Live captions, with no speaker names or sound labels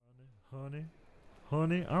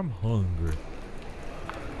Honey, I'm hungry.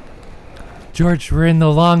 George, we're in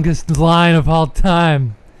the longest line of all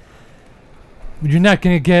time. You're not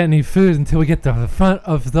going to get any food until we get to the front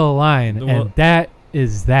of the line, and that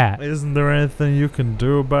is that. Isn't there anything you can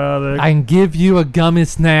do about it? I can give you a gummy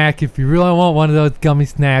snack if you really want one of those gummy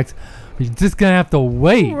snacks. You're just going to have to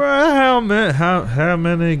wait. Well, how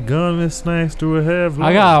many gummy snacks do we have left?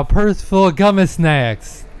 I got a purse full of gummy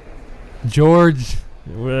snacks. George.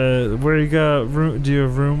 Where you got room? Do you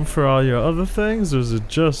have room for all your other things, or is it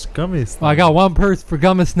just gummy snacks? Well, I got one purse for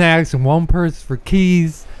gummy snacks and one purse for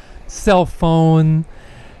keys, cell phone,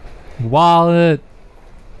 wallet.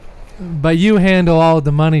 But you handle all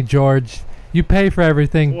the money, George. You pay for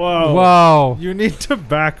everything. Whoa. You need to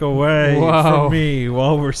back away from me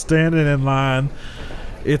while we're standing in line.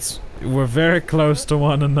 We're very close to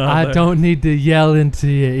one another. I don't need to yell into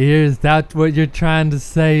your ears. That's what you're trying to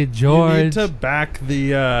say, George. You need to back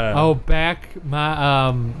the back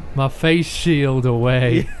my face shield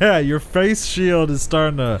away. Yeah, your face shield is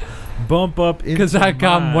starting to bump up into because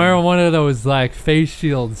I'm wearing one of those like face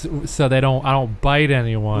shields so I don't bite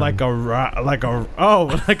anyone. Like a dog? Like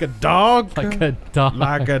a dog. Like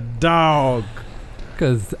a dog.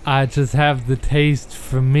 Because I just have the taste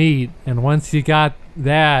for meat, and once you got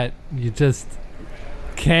that, you just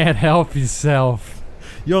can't help yourself.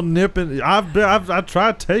 You'll nip it. I've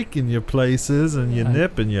tried taking you places, and you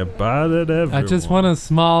nip and you bite at everyone. I just want a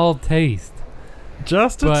small taste.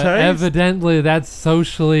 Just a but taste? Evidently, that's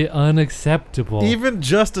socially unacceptable. Even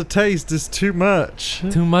just a taste is too much.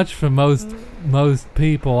 Too much for most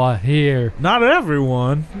people out here. Not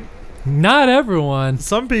everyone. Not everyone.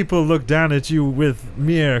 Some people look down at you with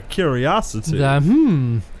mere curiosity.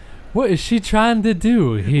 What is she trying to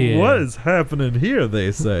do here? What is happening here,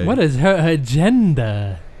 they say? What is her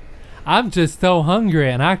agenda? I'm just so hungry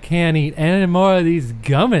and I can't eat any more of these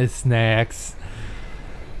gummy snacks.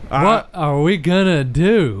 What are we gonna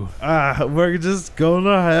do? We're just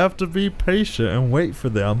gonna have to be patient and wait for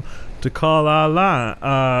them to call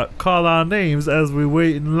our names as we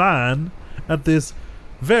wait in line at this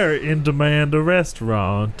very in-demand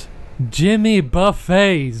restaurant. Jimmy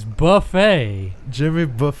Buffet's Buffet. Jimmy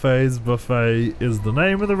Buffet's Buffet is the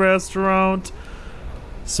name of the restaurant.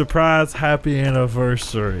 Surprise happy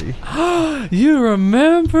anniversary. You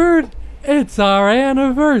remembered? It's our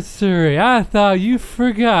anniversary. I thought you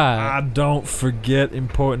forgot. I don't forget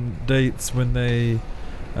important dates when they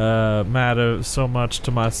matter so much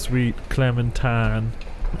to my sweet Clementine.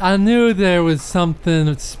 I knew there was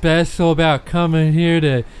something special about coming here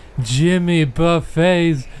to Jimmy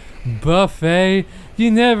Buffet's Buffet.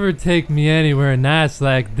 You never take me anywhere nice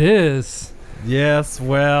like this. Yes,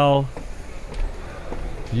 well,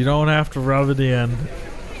 you don't have to rub it in.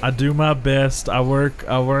 I do my best. I work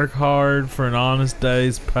hard for an honest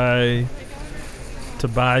day's pay to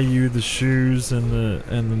buy you the shoes and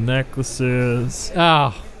the necklaces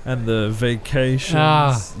and the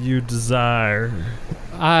vacations you desire.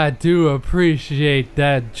 I do appreciate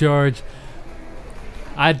that, George.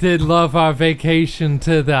 I did love our vacation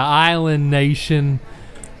to the island nation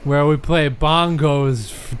where we played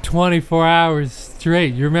bongos for 24 hours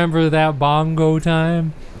straight. You remember that bongo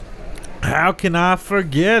time? How can I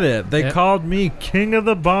forget it? They called me King of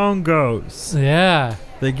the Bongos. Yeah.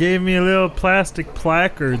 They gave me a little plastic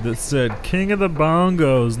placard that said King of the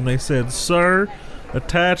Bongos, and they said, "Sir,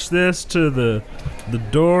 attach this to the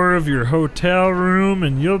door of your hotel room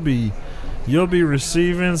and you'll be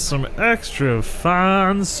receiving some extra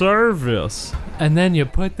fine service." And then you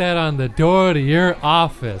put that on the door to your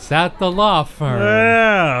office at the law firm.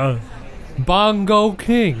 Yeah. Bongo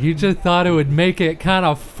King. You just thought it would make it kind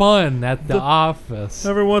of fun at the office.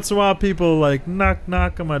 Every once in a while people like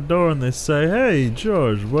knock on my door and they say, "Hey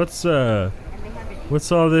George, what's all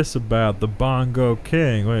this about the Bongo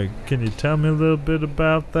King? Wait, can you tell me a little bit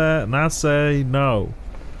about that?" And I say, no.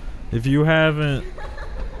 If you haven't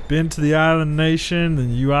been to the island nation, then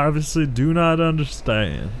you obviously do not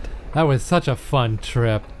understand. That was such a fun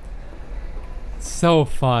trip. So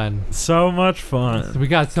fun. So much fun. So we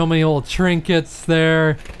got so many old trinkets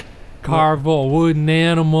there. Carved wooden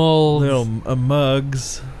animals. Little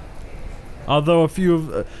mugs. Although a few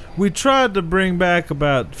of... we tried to bring back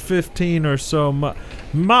about 15 or so...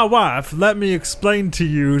 My wife, let me explain to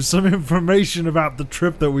you some information about the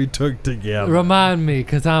trip that we took together. Remind me,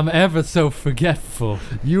 because I'm ever so forgetful.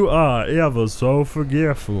 You are ever so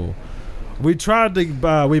forgetful. We tried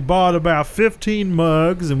to... we bought about 15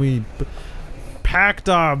 mugs, and we packed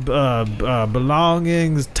our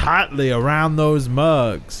belongings tightly around those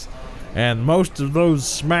mugs. And most of those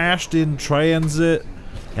smashed in transit.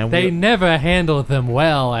 And they never handle them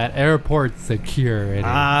well at airport security.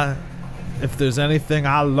 If there's anything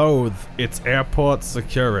I loathe, it's airport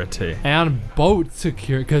security. And boat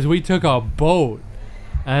security, because we took a boat,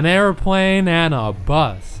 an airplane, and a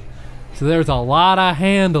bus. So there's a lot of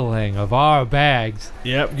handling of our bags.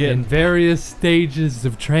 Yep, in various stages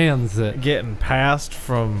of transit. Getting passed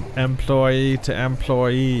from employee to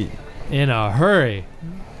employee. In a hurry.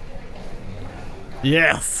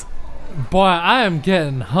 Yes. Boy, I am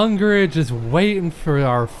getting hungry just waiting for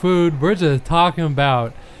our food. We're just talking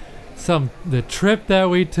about the trip that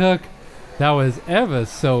we took that was ever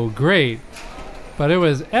so great. But it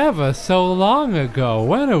was ever so long ago.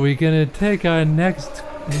 When are we going to take our next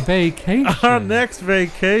vacation? Our next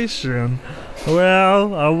vacation?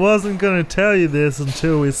 Well, I wasn't going to tell you this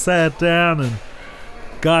until we sat down and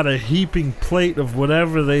got a heaping plate of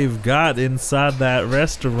whatever they've got inside that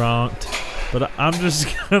restaurant. But I'm just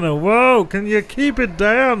gonna... Whoa, can you keep it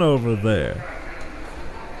down over there?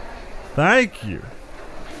 Thank you.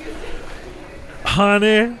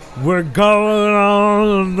 Honey, we're going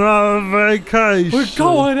on another vacation. We're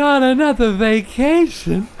going on another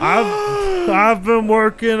vacation? I've been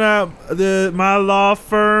working at my law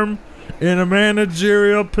firm in a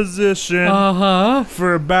managerial position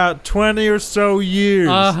for about 20 or so years.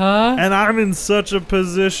 And I'm in such a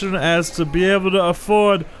position as to be able to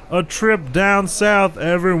afford a trip down south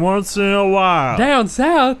every once in a while. Down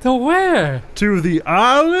south? To where? To the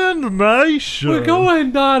island nation. We're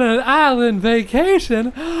going on an island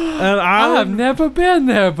vacation? I've never been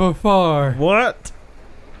there before. What?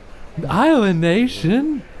 Island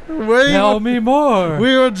nation? Tell me more.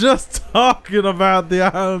 We were just talking about the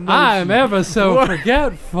island nation. I'm ever so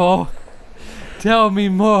forgetful. Tell me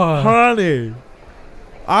more. Honey,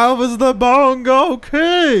 I was the Bongo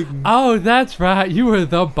King. Oh, that's right. You were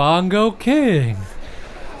the Bongo King.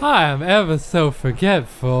 I am ever so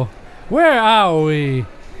forgetful. Where are we?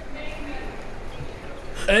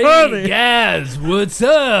 Honey. Hey, guys, what's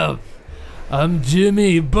up? I'm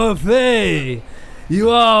Jimmy Buffet. You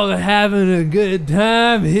all having a good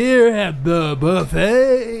time here at the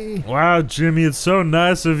buffet? Wow, Jimmy, it's so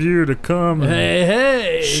nice of you to come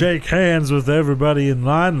and shake hands with everybody in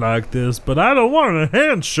line like this, but I don't want a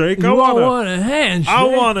handshake. You don't want a handshake? I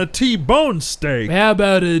want a T-bone steak. How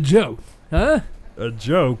about a joke, huh? A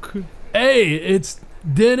joke? Hey, it's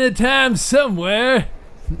dinner time somewhere.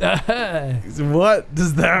 What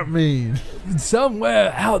does that mean?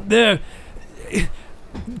 Somewhere out there.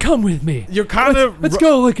 Come with me. You're kind of... Let's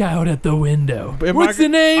go look out at the window. What's the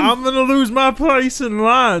name? I'm going to lose my place in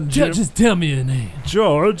line, Jim. Just tell me your name.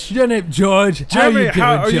 George. Your name, George. Jimmy,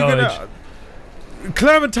 how you doing, George?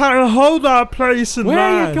 Clementine, hold our place in line. Where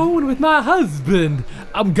are you going with my husband?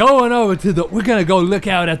 I'm going over to the... We're going to go look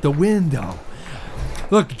out at the window.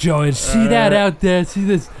 Look, George, see that out there? See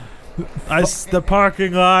this... The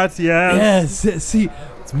parking lot, yes. Yes, see...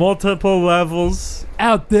 It's multiple levels.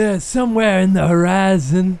 Out there, somewhere in the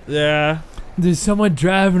horizon. Yeah. There's someone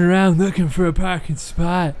driving around looking for a parking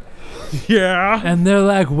spot. Yeah. And they're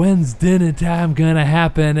like, when's dinner time gonna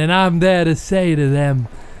happen? And I'm there to say to them,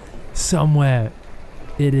 somewhere,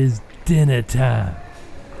 it is dinner time.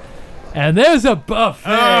 And there's a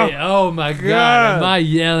buffet. Oh my God. Am I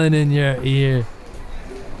yelling in your ear?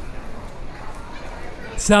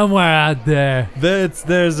 Somewhere out there.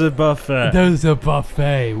 There's a buffet. There's a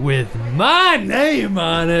buffet with my name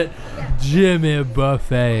on it. Jimmy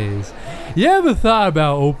Buffets. You ever thought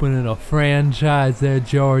about opening a franchise there,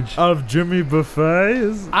 George? Of Jimmy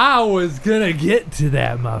Buffets? I was gonna get to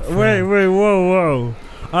that, my friend. Wait, whoa.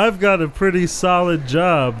 I've got a pretty solid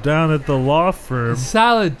job down at the law firm. A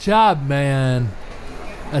solid job, man.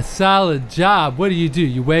 A solid job. What do?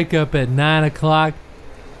 You wake up at 9 o'clock,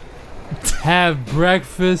 have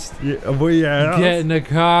breakfast, get in the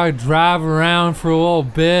car, drive around for a little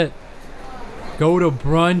bit, go to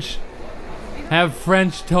brunch, have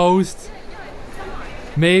French toast,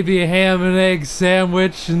 maybe a ham and egg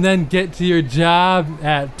sandwich, and then get to your job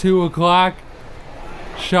at 2 o'clock,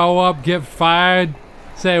 show up, get fired,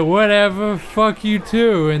 say whatever, fuck you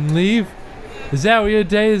too, and leave. Is that what your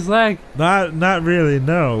day is like? Not really,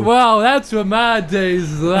 no. Well, that's what my day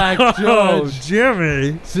is like, George. Oh,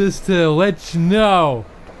 Jimmy. Just to let you know.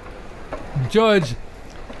 George,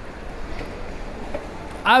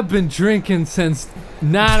 I've been drinking since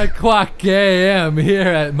 9 o'clock a.m. here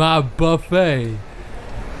at my buffet.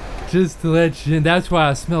 Just to let you know. That's why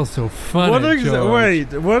I smell so funny, George.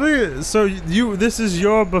 This is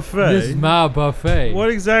your buffet? This is my buffet. What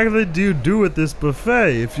exactly do you do at this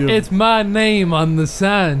buffet? It's my name on the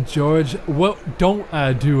sign, George. What don't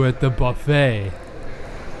I do at the buffet?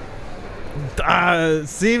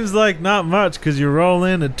 Seems like not much, because you roll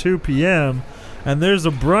in at 2 p.m. and there's a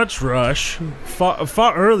brunch rush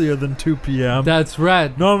far earlier than 2 p.m. That's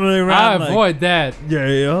right. Normally I around avoid that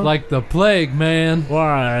yeah. like the plague, man.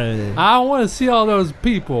 Why? I don't want to see all those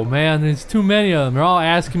people, man. There's too many of them. They're all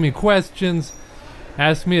asking me questions,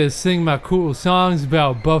 asking me to sing my cool songs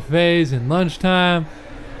about buffets and lunchtime.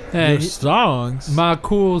 Your songs? My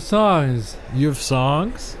cool songs. You have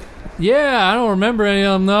songs? Yeah, I don't remember any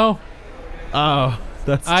of them, though. Oh,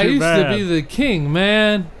 that's too I used bad. to be the king,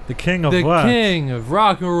 man. The king of the what? The king of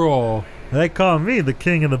rock and roll. They call me the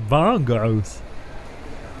king of the bongos.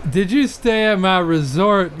 Did you stay at my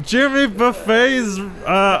resort? Jimmy Buffet's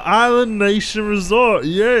Island Nation Resort,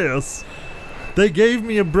 yes. They gave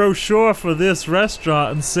me a brochure for this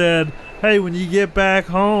restaurant and said, hey, when you get back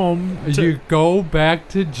home... You go back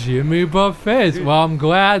to Jimmy Buffet's. Well, I'm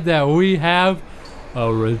glad that we have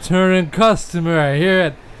a returning customer here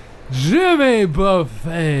at Jimmy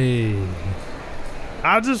Buffet.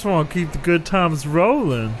 I just want to keep the good times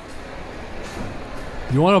rolling.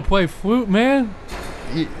 You want to play flute, man?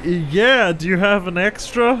 Yeah, do you have an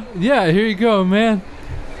extra? Yeah, here you go, man.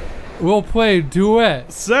 We'll play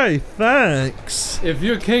duet. Say thanks. If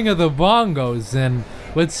you're king of the bongos, then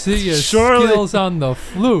let's see your skills on the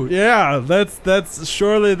flute. Yeah, that's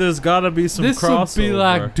surely there's got to be some crossover. This will be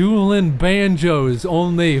like dueling banjos,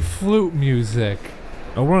 only flute music.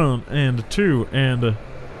 A 1 and a 2 and a...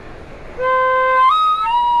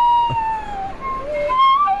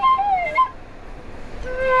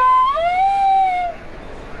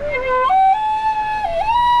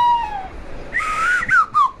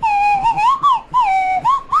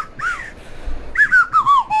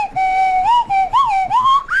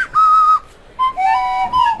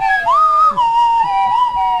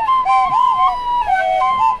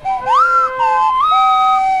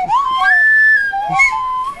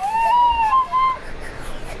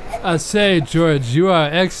 I say, George, you are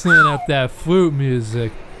excellent at that flute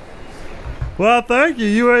music. Well, thank you.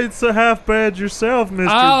 You ain't so half bad yourself, Mr.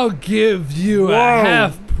 I'll give you a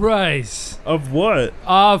half price. Of what?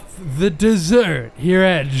 Off the dessert here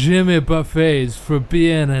at Jimmy Buffet's for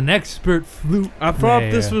being an expert flute I player.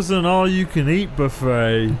 thought this was an all-you-can-eat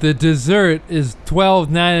buffet. The dessert is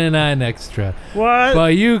 $12.99 extra. What?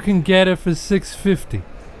 But you can get it for $6.50.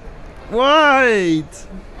 Wait.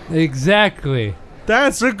 Exactly.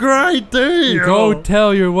 That's a great deal. Go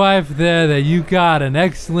tell your wife there that you got an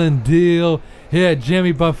excellent deal here at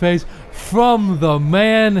Jimmy Buffet's from the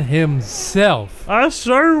man himself. I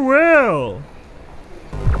sure will.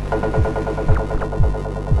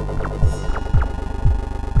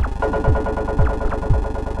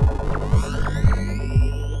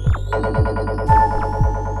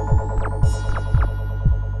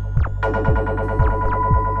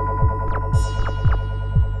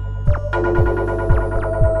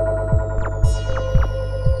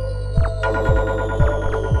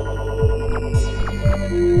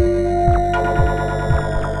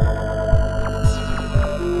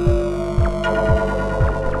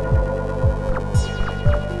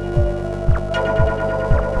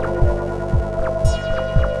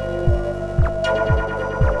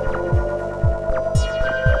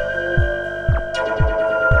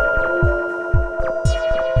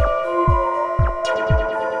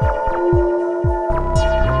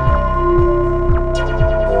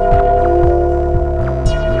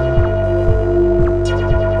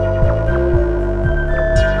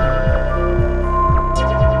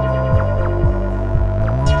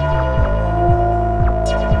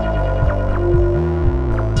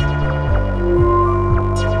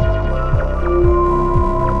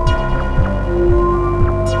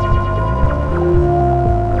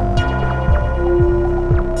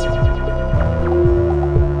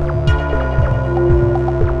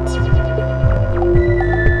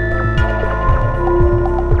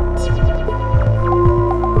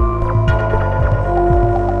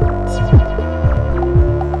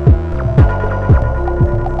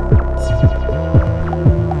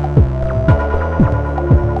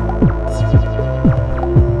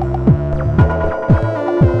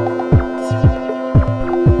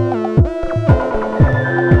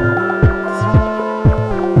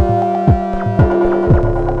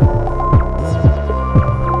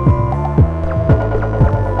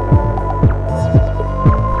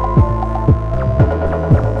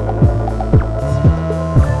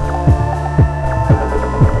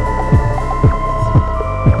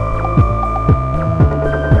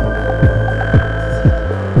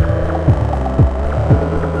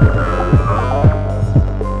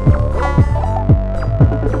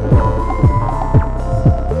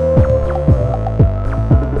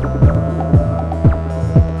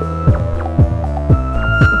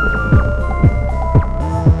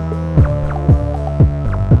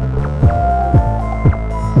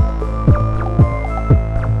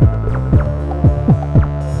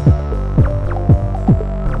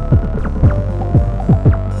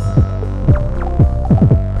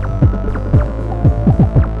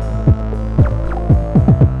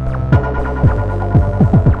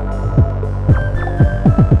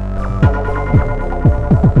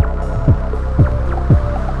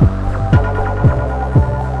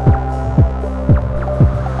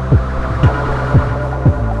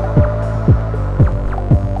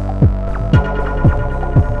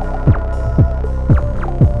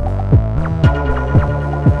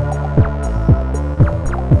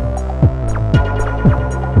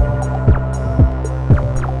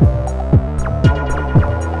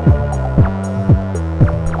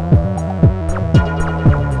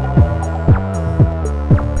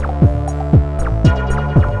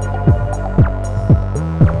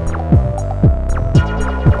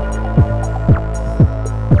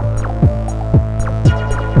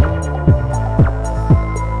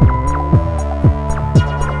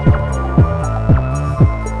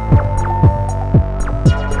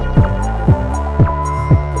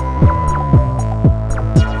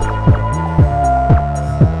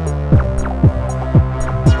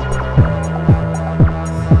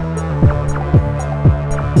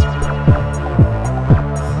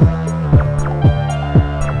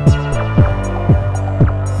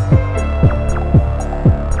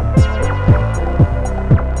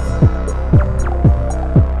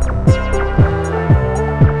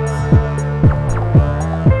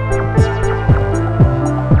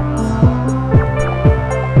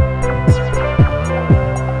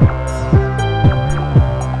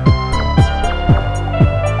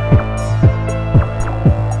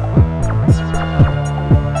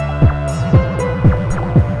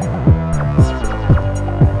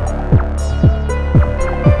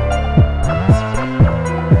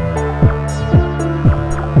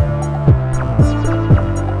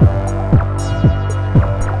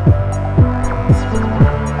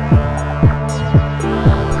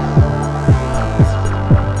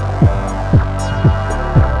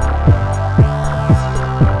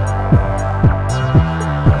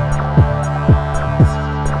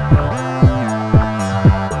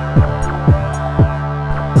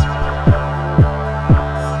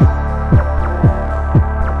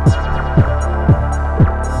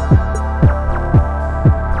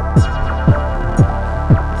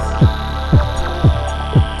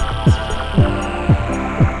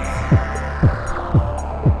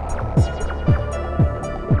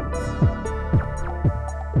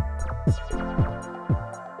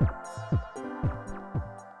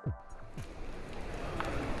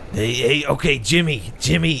 Hey, okay, Jimmy.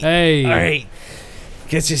 Hey. All right.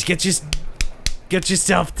 Get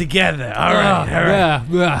yourself together. All right.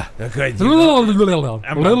 Yeah. Okay.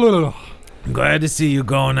 I'm glad to see you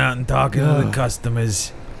going out and talking to the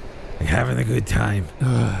customers, and having a good time.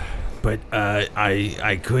 But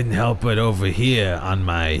I couldn't help but overhear on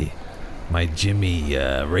my Jimmy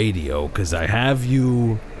radio, because I have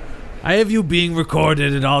you being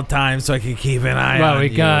recorded at all times, so I can keep an eye on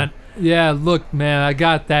you. Yeah, look, man, I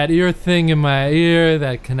got that ear thing in my ear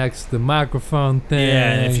that connects to the microphone thing.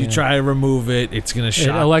 Yeah, and if you try to remove it, it's gonna shock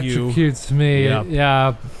you. It electrocutes me. Yep.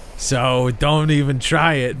 Yeah. So don't even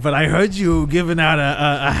try it. But I heard you giving out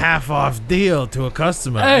a half-off deal to a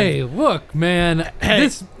customer. Hey, look, man,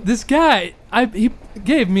 this guy, he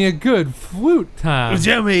gave me a good flute time.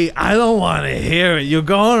 Jimmy, I don't want to hear it. You're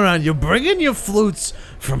going around, you're bringing your flutes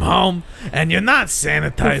from home, and you're not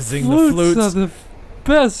sanitizing the flutes. Are the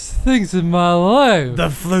best things in my life. The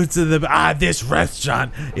flutes are this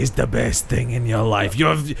restaurant is the best thing in your life.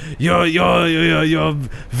 Your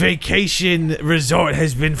vacation resort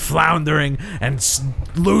has been floundering and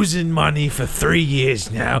losing money for 3 years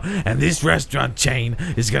now, and this restaurant chain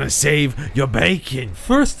is gonna save your bacon.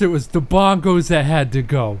 First it was the bongos that had to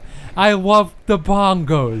go. I love the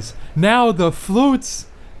bongos. Now the flutes.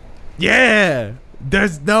 Yeah.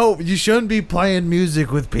 You shouldn't be playing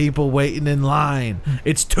music with people waiting in line.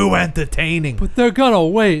 It's too entertaining. But they're gonna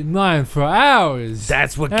wait in line for hours.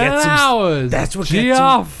 That's what gets them. Hours. That's what Gee gets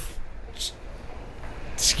off. them.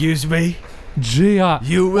 Excuse me. Gee off.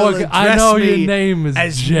 You will address I know me your name is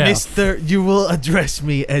as Jeff. You will address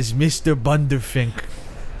me as Mr. Bunderfink,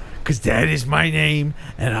 because that is my name,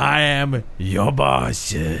 and I am your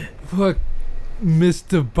boss. Look,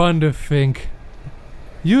 Mr. Bunderfink.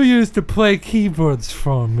 You used to play keyboards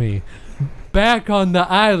for me back on the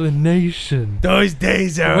Island Nation. Those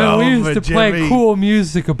days are when over, we used to Jimmy. play cool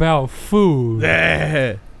music about food.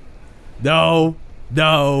 No.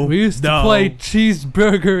 We used to play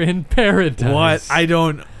Cheeseburger in Paradise. What? I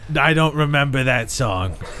don't remember that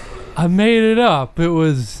song. I made it up. It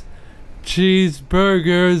was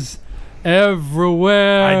cheeseburgers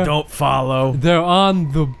everywhere. I don't follow. They're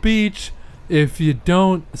on the beach. If you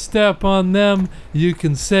don't step on them, you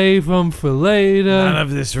can save them for later. None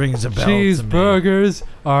of this rings a bell to me. Cheeseburgers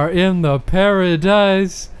are in the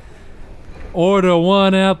paradise. Order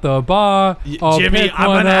one at the bar. Or Jimmy, pick I'm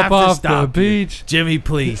one gonna up have to off stop the you. beach. Jimmy,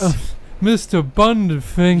 please. Mr.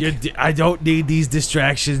 Bunderfink. I don't need these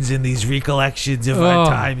distractions and these recollections of our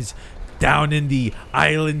times down in the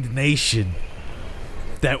Island Nation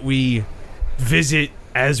that we visit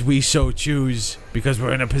as we so choose, because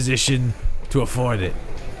we're in a position to afford it.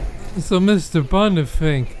 So, Mr.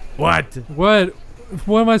 Bunderfink. What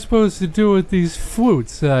am I supposed to do with these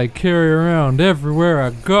flutes that I carry around everywhere I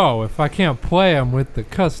go if I can't play them with the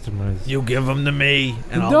customers? You give them to me,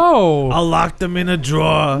 and I'll lock them in a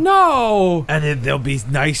drawer. No! And then they'll be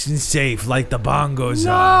nice and safe like the bongos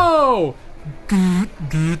are.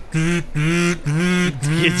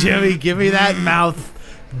 Jimmy, give me that mouth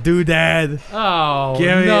doodad. Oh,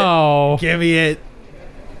 no. Give me it.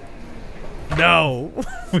 No.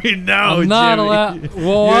 We know, I'm not Jimmy. allowed.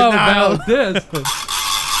 Well, what about this?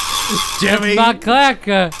 Jimmy. It's my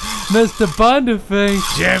clacker, Mr. Bunderfink.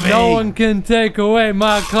 Jimmy. No one can take away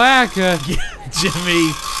my clacker.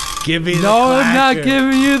 Jimmy, give me the clacker. No, I'm not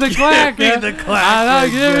giving you the clacker. Give me the clacker. I'm not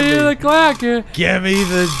giving you the clacker. Give me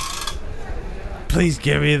the... Please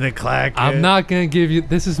give me the clacker. I'm not going to give you...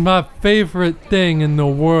 This is my favorite thing in the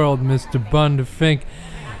world, Mr. Bunderfink.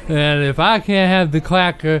 And if I can't have the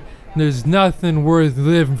clacker, there's nothing worth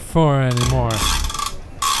living for anymore.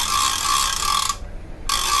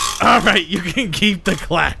 Alright, you can keep the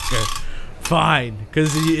clacker. Fine,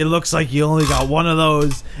 because it looks like you only got one of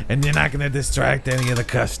those, and you're not going to distract any of the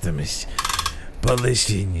customers. But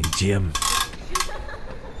listen, Jim,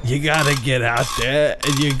 you gotta get out there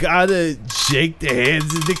and you gotta shake the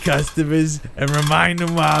hands of the customers and remind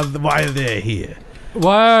them why they're here.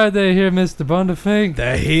 Why are they here, Mr. Bunderfink?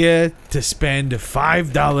 They're here to spend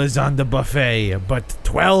 $5 on the buffet, but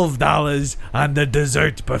 $12 on the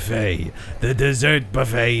dessert buffet. The dessert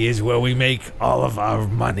buffet is where we make all of our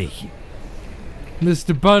money.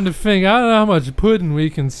 Mr. Bunderfink, I don't know how much pudding we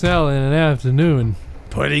can sell in an afternoon.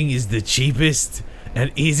 Pudding is the cheapest and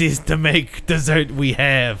easiest to make dessert we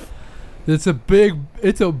have. It's a big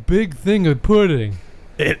thing of pudding.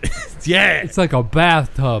 Yeah. It's like a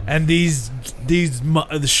bathtub. And these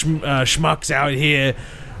schmucks out here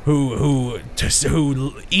who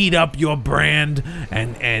eat up your brand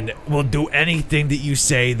and will do anything that you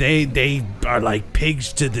say. They are like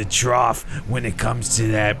pigs to the trough when it comes to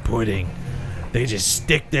that pudding. They just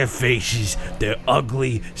stick their faces, their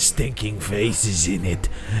ugly, stinking faces in it,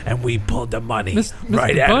 and we pull the money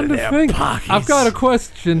right out of their pockets. I've got a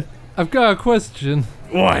question.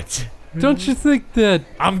 What? Don't you think that...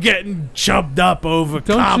 I'm getting chubbed up over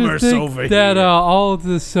commerce over that here. all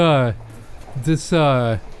this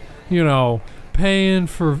paying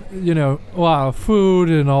for, a lot of food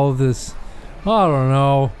and all this, I don't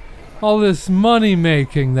know, all this money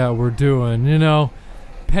making that we're doing,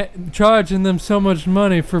 charging them so much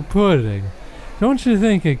money for pudding. Don't you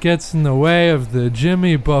think it gets in the way of the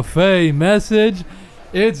Jimmy Buffet message?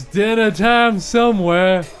 It's dinner time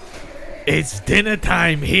somewhere. It's dinner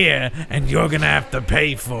time here, and you're gonna have to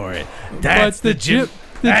pay for it. That's but the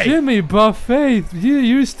Jimmy Buffet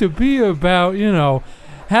used to be about,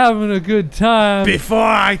 having a good time. Before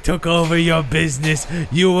I took over your business,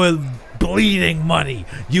 you were bleeding money.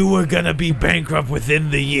 You were gonna be bankrupt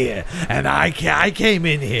within the year, and I came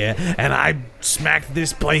in here and I smacked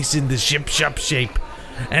this place into ship-shop shape.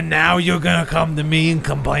 And now you're gonna come to me and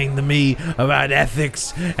complain to me about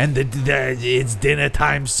ethics and it's dinner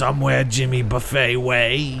time somewhere, Jimmy Buffet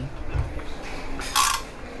way.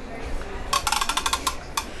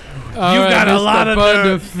 You got a lot of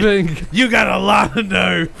nerve. You got a lot of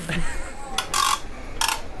nerve.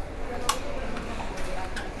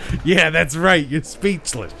 Yeah, that's right. You're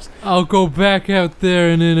speechless. I'll go back out there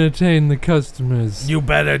and entertain the customers. You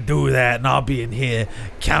better do that, and I'll be in here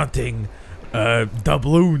counting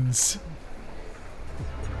doubloons.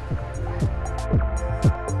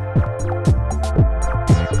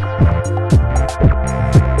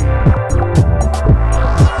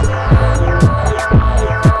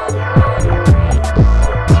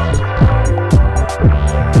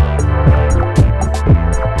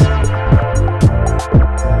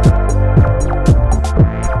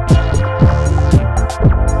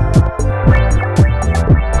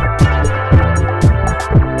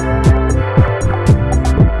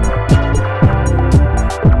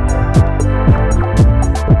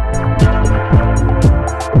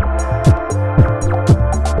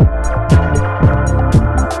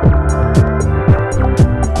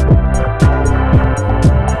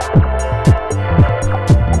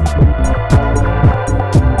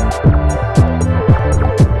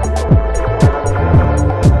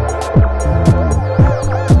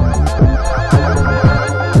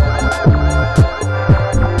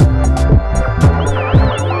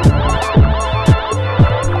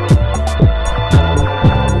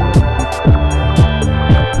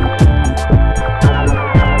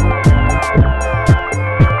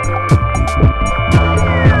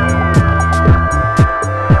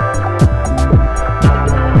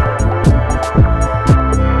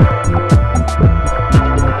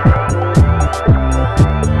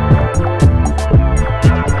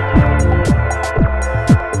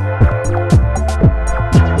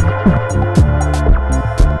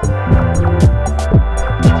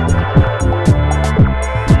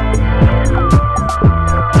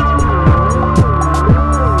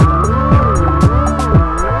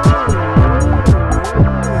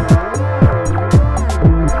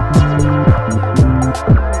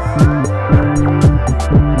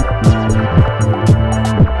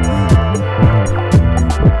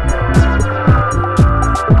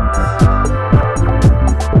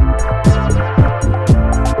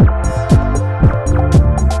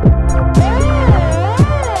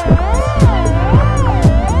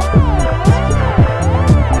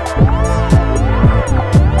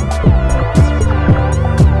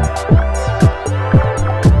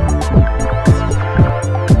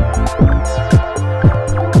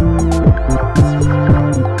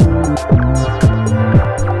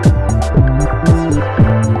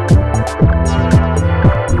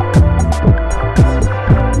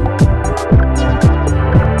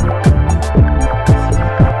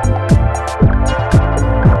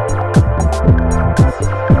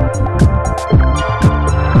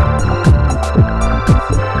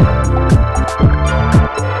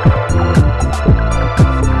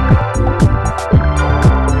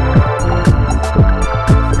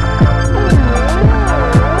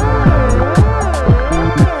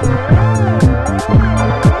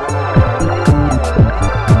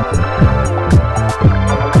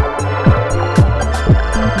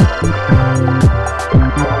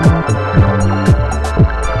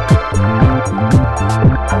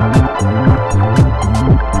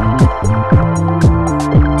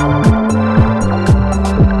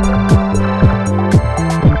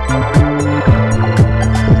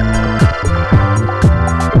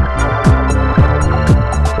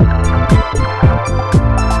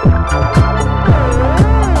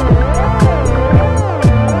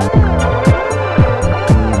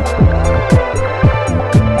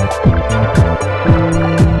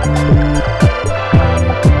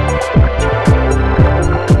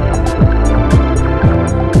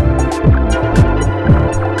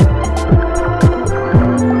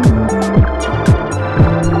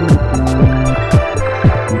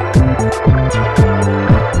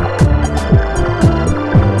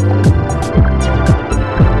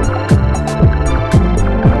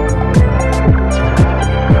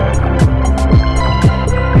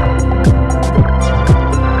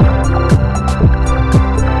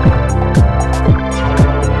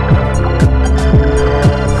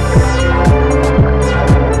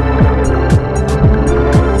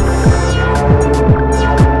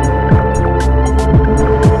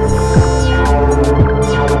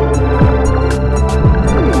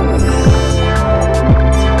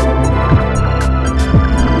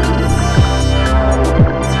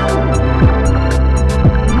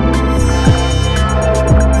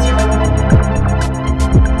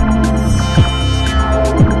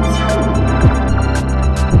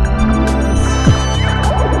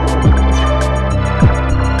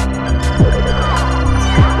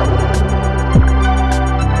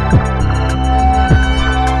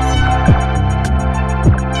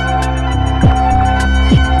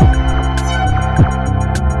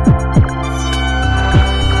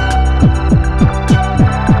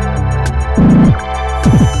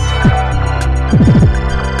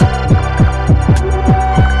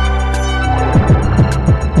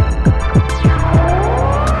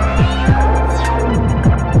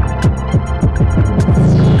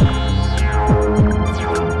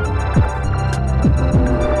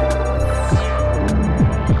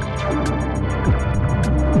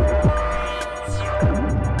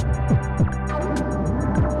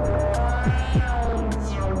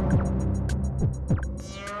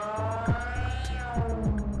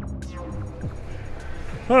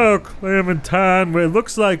 Clementine, it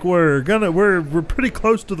looks like we're pretty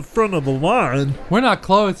close to the front of the line. We're not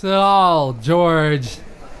close at all, George.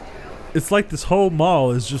 It's like this whole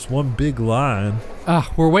mall is just one big line.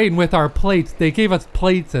 We're waiting with our plates. They gave us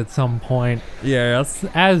plates at some point. Yes.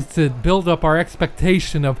 As to build up our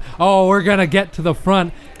expectation of, we're going to get to the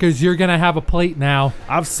front because you're going to have a plate now.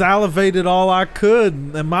 I've salivated all I could,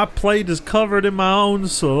 and my plate is covered in my own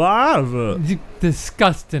saliva. You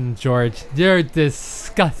disgusting, George. You're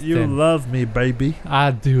disgusting. You love me, baby.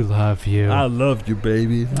 I do love you. I love you,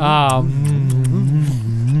 baby.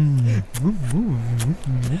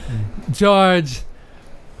 George,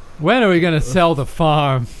 when are we going to sell the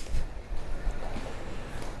farm?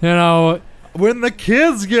 You know, when the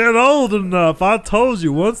kids get old enough. I told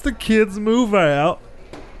you, once the kids move out.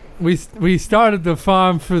 We started the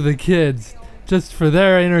farm for the kids, just for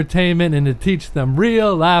their entertainment and to teach them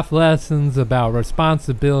real life lessons about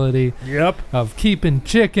responsibility. Yep. Of keeping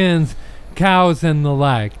chickens, cows, and the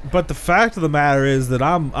like. But the fact of the matter is that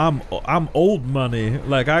I'm old money.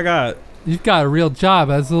 Like You've got a real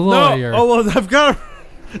job as a lawyer. No, well, I've got.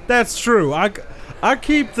 That's true. I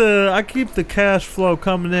keep the cash flow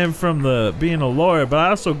coming in from being a lawyer, but I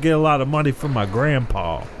also get a lot of money from my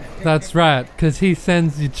grandpa. That's right, because he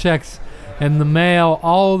sends you checks in the mail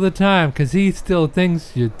all the time, because he still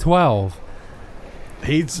thinks you're 12.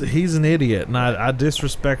 He's an idiot, and I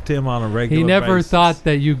disrespect him on a regular basis. He never thought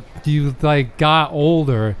that you like got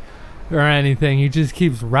older or anything. He just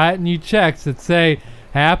keeps writing you checks that say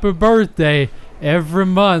happy birthday every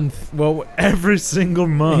month. Well, every single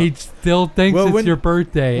month. He still thinks it's your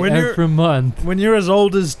birthday every month. When you're as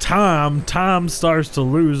old as Tom starts to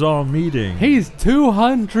lose all meaning. He's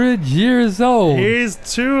 200 years old. He's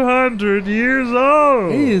 200 years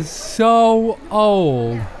old. He is so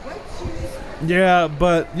old. Yeah,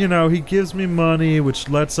 but, he gives me money, which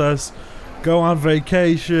lets us go on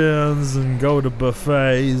vacations and go to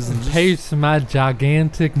buffets. And pays for my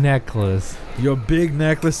gigantic necklace. Your big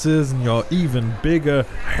necklaces and your even bigger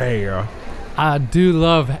hair. I do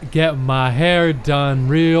love getting my hair done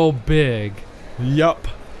real big. Yup.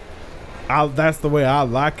 That's the way I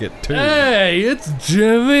like it, too. Hey, it's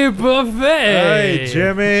Jimmy Buffet. Hey,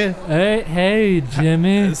 Jimmy. Hey,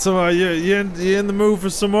 Jimmy. So are you in the mood for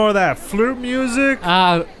some more of that flute music?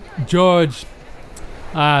 George,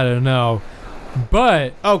 I don't know.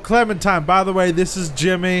 But Clementine, by the way, this is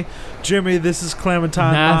Jimmy. Jimmy, this is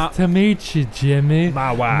Clementine. Nice to meet you, Jimmy.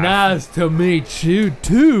 My wife. Nice to meet you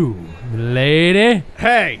too, lady.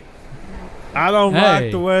 Hey, I don't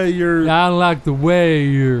like the way you're. I don't like the way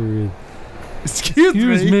you're.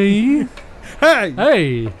 Excuse me.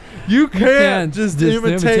 Hey, you can't just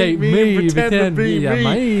imitate me and pretend to be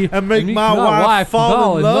me and make my wife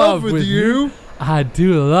fall in love with you. I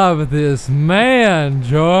do love this man,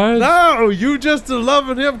 George. No, you just are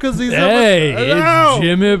loving him because he's it's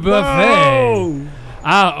Jimmy Buffet. No.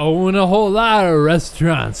 I own a whole lot of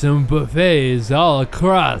restaurants and buffets all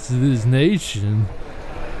across this nation.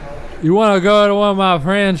 You want to go to one of my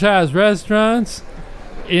franchise restaurants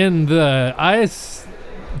in the ice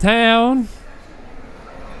town?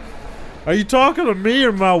 Are you talking to me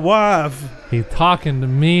or my wife? He's talking to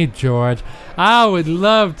me, George. I would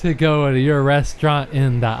love to go to your restaurant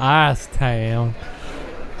in the ice town.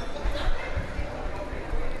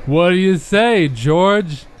 What do you say,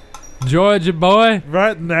 George? Georgia boy?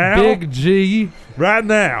 Right now? Big G? Right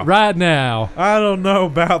now? Right now. I don't know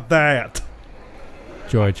about that.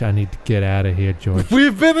 George, I need to get out of here, George.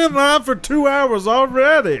 We've been in line for 2 hours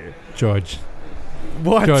already. George.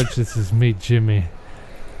 What? George, this is me, Jimmy.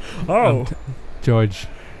 Oh. George.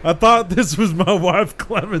 I thought this was my wife,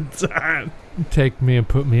 Clementine. Take me and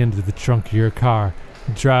put me into the trunk of your car.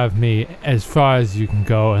 Drive me as far as you can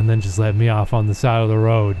go, and then just let me off on the side of the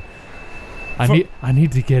road. I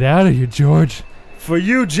need to get out of here, George. For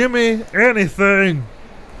you, Jimmy, anything.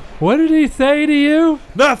 What did he say to you?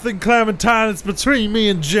 Nothing, Clementine. It's between me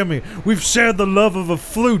and Jimmy. We've shared the love of a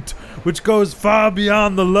flute, which goes far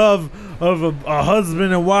beyond the love of a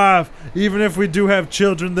husband and wife, even if we do have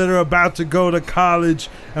children that are about to go to college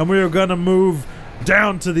and we are going to move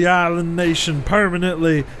down to the island nation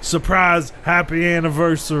permanently. Surprise, happy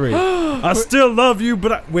anniversary. I still love you,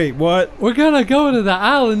 but wait, what? We're going to go to the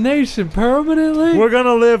island nation permanently? We're going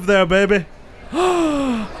to live there, baby.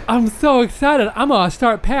 I'm so excited. I'm going to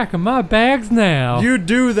start packing my bags now. You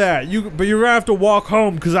do that. But you're going to have to walk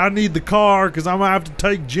home because I need the car because I'm going to have to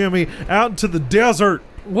take Jimmy out into the desert.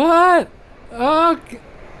 What? Okay.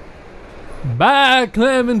 Bye,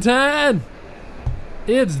 Clementine.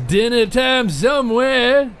 It's dinner time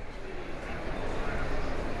somewhere.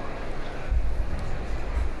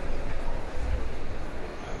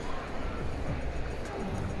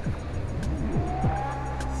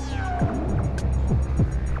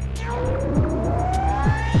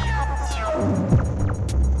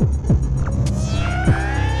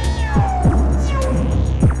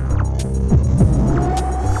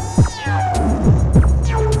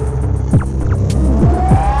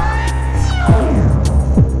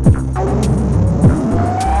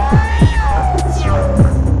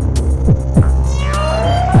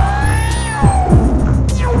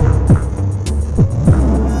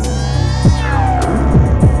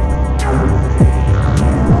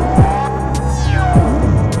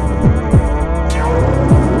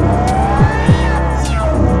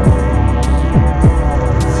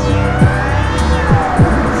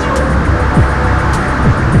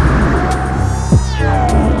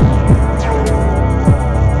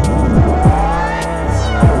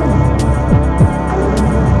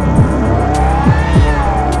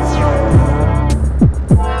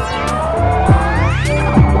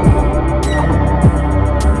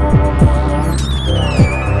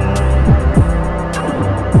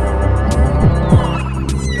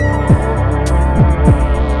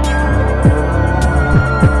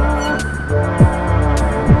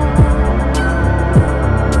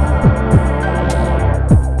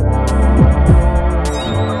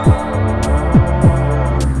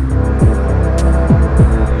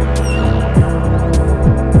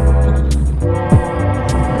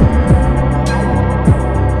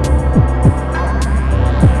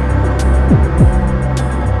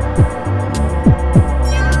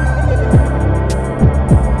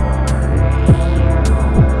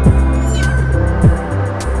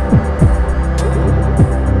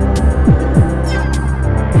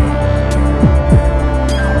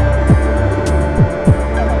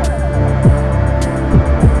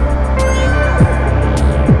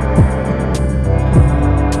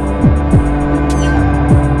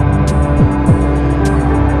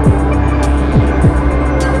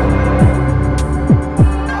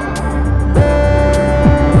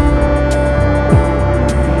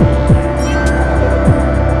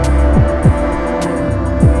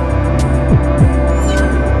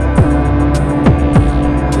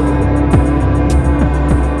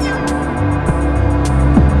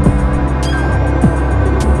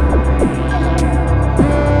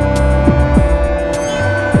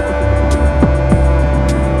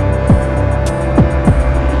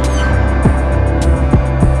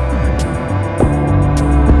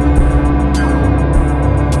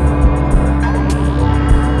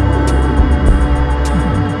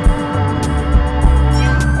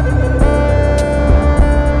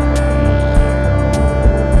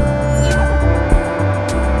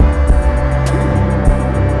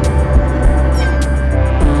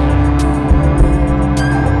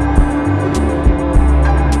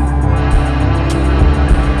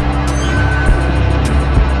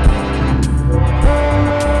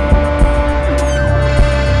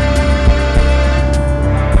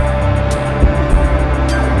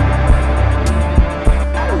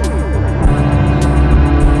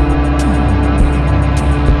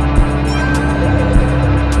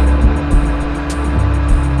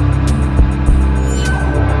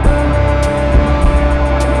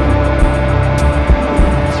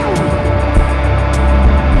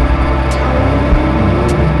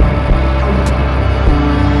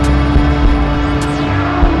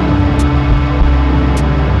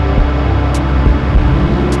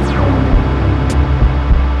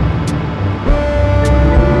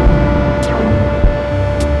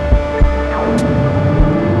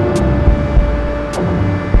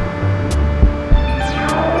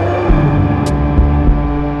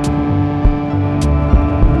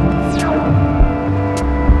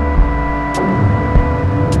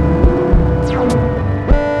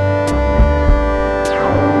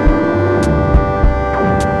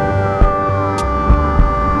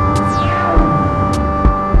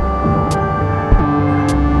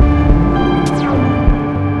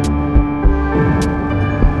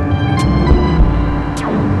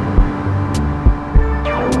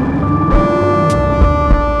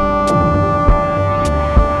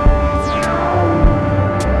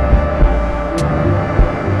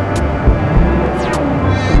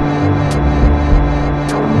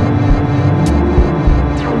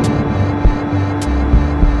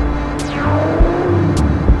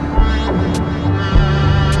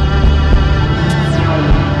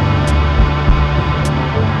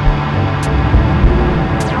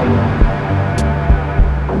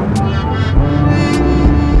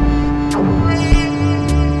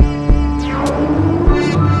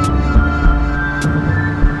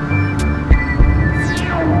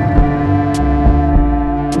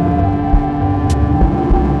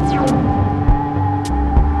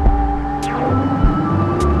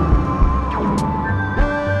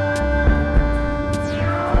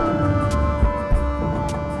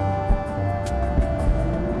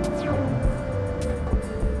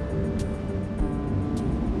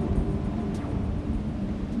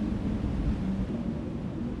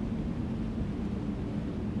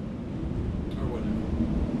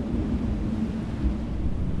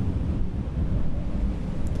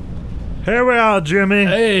 Here we are, Jimmy.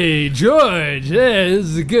 Hey, George. Hey, this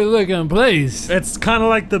is a good-looking place. It's kind of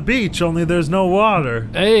like the beach, only there's no water.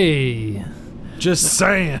 Hey, Just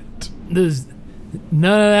sand. there's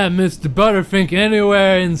none of that Mr. Butterfink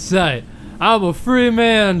anywhere in sight. I'm a free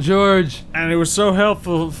man, George. And it was so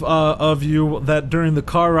helpful of you that during the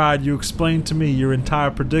car ride you explained to me your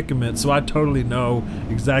entire predicament, so I totally know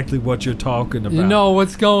exactly what you're talking about. You know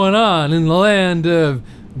what's going on in the land of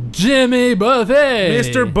Jimmy Buffet.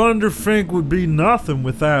 Mr. Bunderfink would be nothing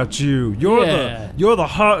without you. You're the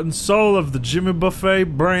heart and soul of the Jimmy Buffet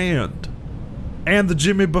brand. And the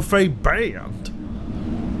Jimmy Buffet band.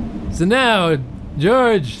 So now,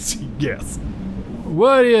 George, Yes.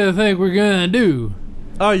 what do you think we're gonna do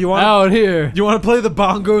Oh, you want out here, to play the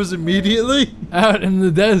bongos immediately? out in the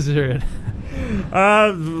desert?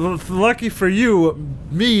 Lucky for you,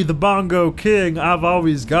 me, the bongo king, I've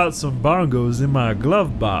always got some bongos in my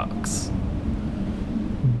glove box.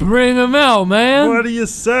 Bring 'em out, man. What do you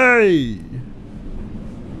say?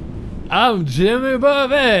 I'm Jimmy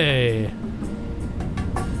Buffet.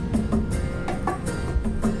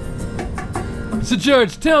 So,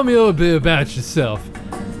 George, tell me a little bit about yourself.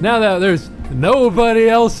 Now that there's nobody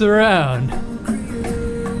else around.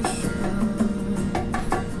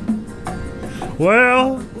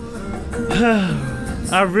 Well,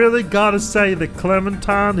 I really gotta say that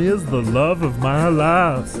Clementine is the love of my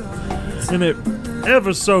life. And it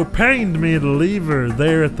ever so pained me to leave her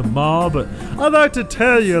there at the mall, but I'd like to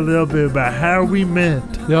tell you a little bit about how we met.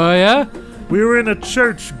 Oh, yeah? We were in a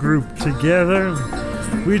church group together.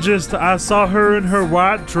 I saw her in her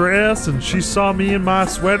white dress, and she saw me in my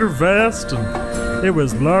sweater vest, and it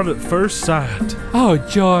was love at first sight. Oh,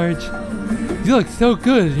 George. You look so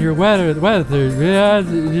good in your weather,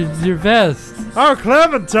 your vest. Oh,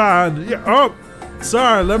 Clementine! Yeah, oh,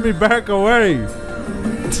 sorry, let me back away.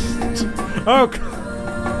 Oh,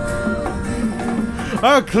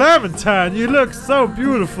 Clementine, you look so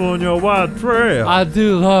beautiful in your white dress. I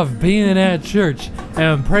do love being at church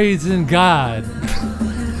and praising God.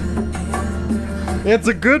 It's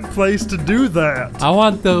a good place to do that. I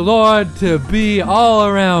want the Lord to be all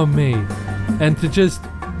around me and to just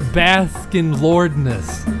bask in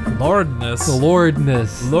Lordness. Lordness.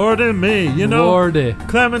 Lordness. Lord and me, you know. Lordy.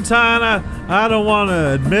 Clementine, I don't want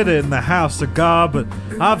to admit it in the house of God, but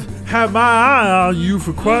I've had my eye on you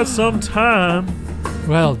for quite some time.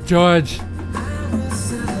 Well, George,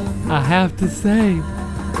 I have to say,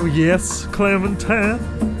 Oh, yes, Clementine.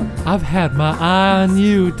 I've had my eye on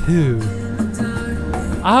you too.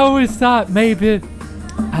 I always thought maybe,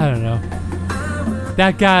 I don't know,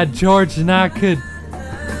 that guy George and I could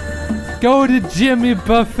go to Jimmy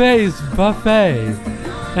Buffet's buffet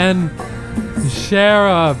and share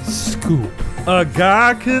a scoop. A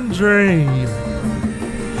guy can dream.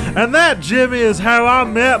 And that, Jimmy, is how I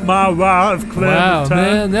met my wife, Clementine. Wow,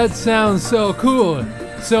 man, that sounds so cool.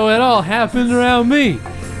 So it all happened around me,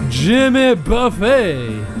 Jimmy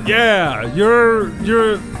Buffet. Yeah, your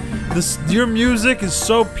music is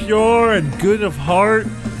so pure and good of heart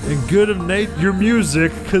and good of nature. Your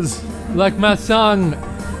music, because Like my song,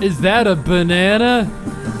 Is That a Banana?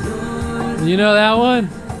 You know that one?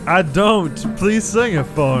 I don't. Please sing it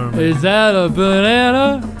for me. Is that a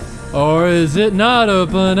banana? Or is it not a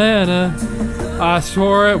banana? I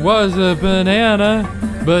swore it was a banana,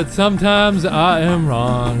 but sometimes I am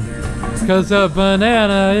wrong. 'Cause a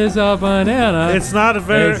banana is a banana. It's not a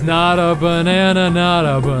very. It's not a banana, not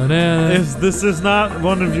a banana. This is not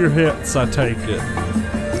one of your hits, I take it.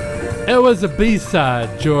 It was a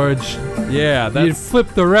B-side, George. Yeah, You'd that's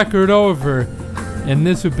flip the record over, and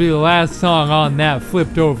this would be the last song on that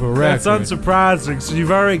flipped over record. that's unsurprising. So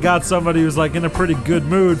you've already got somebody who's like in a pretty good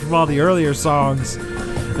mood from all the earlier songs,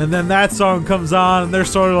 and then that song comes on, and they're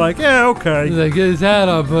sort of like, yeah, okay. He's like, is that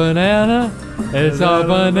a banana? It's a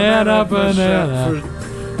banana, banana.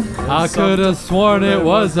 I could have sworn it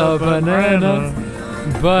was a banana,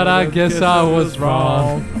 but I guess I was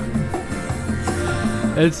wrong.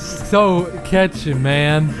 It's so catchy,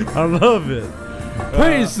 man. I love it.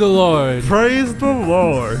 Praise the Lord. Praise the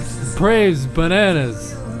Lord. Praise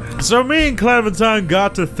bananas. So me and Clementine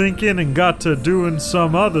got to thinking and got to doing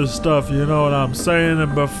some other stuff, you know what I'm saying?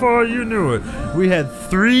 And before you knew it, we had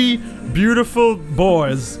 3 beautiful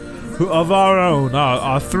boys of our own,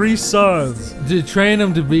 our 3 sons. Did you train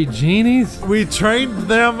them to be genies? We trained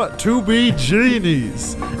them to be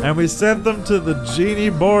genies, and we sent them to the genie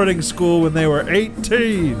boarding school when they were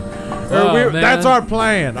 18. Man. That's our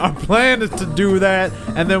plan. Our plan is to do that,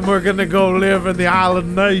 and then we're gonna go live in the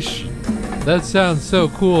island nation. That sounds so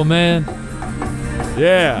cool, man.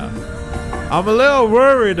 Yeah. I'm a little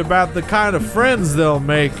worried about the kind of friends they'll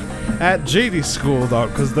make at genie school though,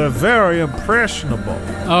 because they're very impressionable.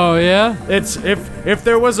 Oh yeah. It's if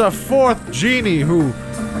there was a fourth genie who,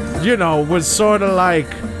 you know, was sort of like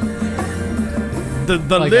the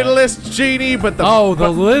Like littlest genie, but the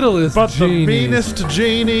littlest but genies. the meanest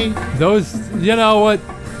genie. Those, you know what?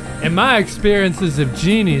 In my experiences of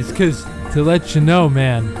genies, because to let you know,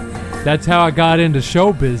 man, that's how I got into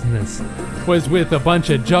show business. Was with a bunch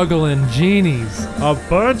of juggling genies. A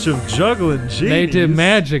bunch of juggling genies. They did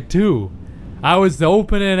magic too. I was the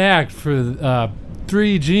opening act for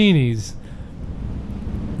 3 genies.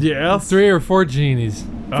 Yeah. 3 or 4 genies.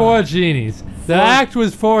 4 genies. The act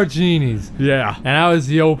was 4 genies. Yeah. And I was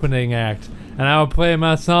the opening act. And I would play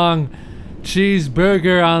my song,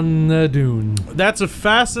 Cheeseburger on the Dune. That's a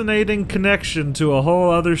fascinating connection to a whole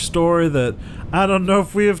other story that I don't know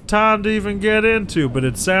if we have time to even get into, but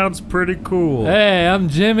it sounds pretty cool. Hey, I'm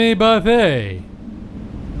Jimmy Buffet.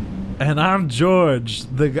 And I'm George,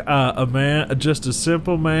 a man, just a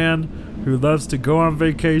simple man who loves to go on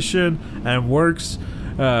vacation and works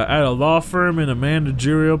at a law firm in a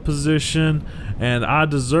managerial position. And I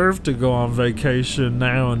deserve to go on vacation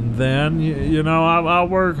now and then. You know, I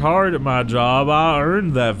work hard at my job. I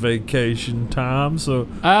earned that vacation time, so...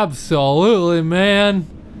 Absolutely, man.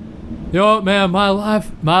 You know what, man?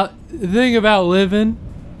 The thing about living...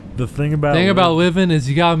 The thing about living is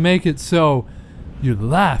you gotta make it so your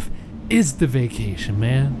life is the vacation,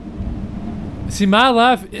 man. See, my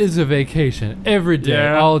life is a vacation every day,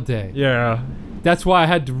 all day. Yeah. That's why I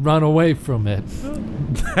had to run away from it.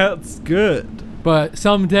 That's good. But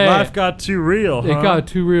someday... Life got too real, huh? It got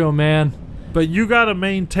too real, man. But you gotta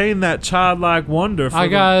maintain that childlike wonder for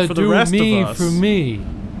the rest me of us. for me.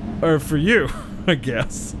 Or for you, I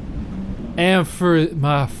guess. And for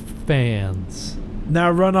my fans. Now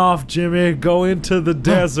run off, Jimmy. Go into the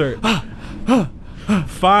desert.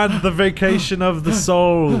 Find the vacation of the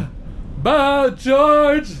soul. Bye,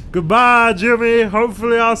 George. Goodbye, Jimmy.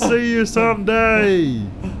 Hopefully I'll see you someday.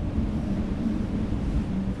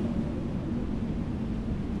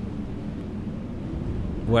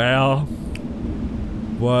 Well,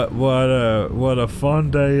 what a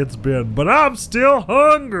fun day it's been. But I'm still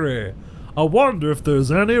hungry. I wonder if there's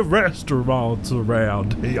any restaurants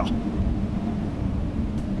around here.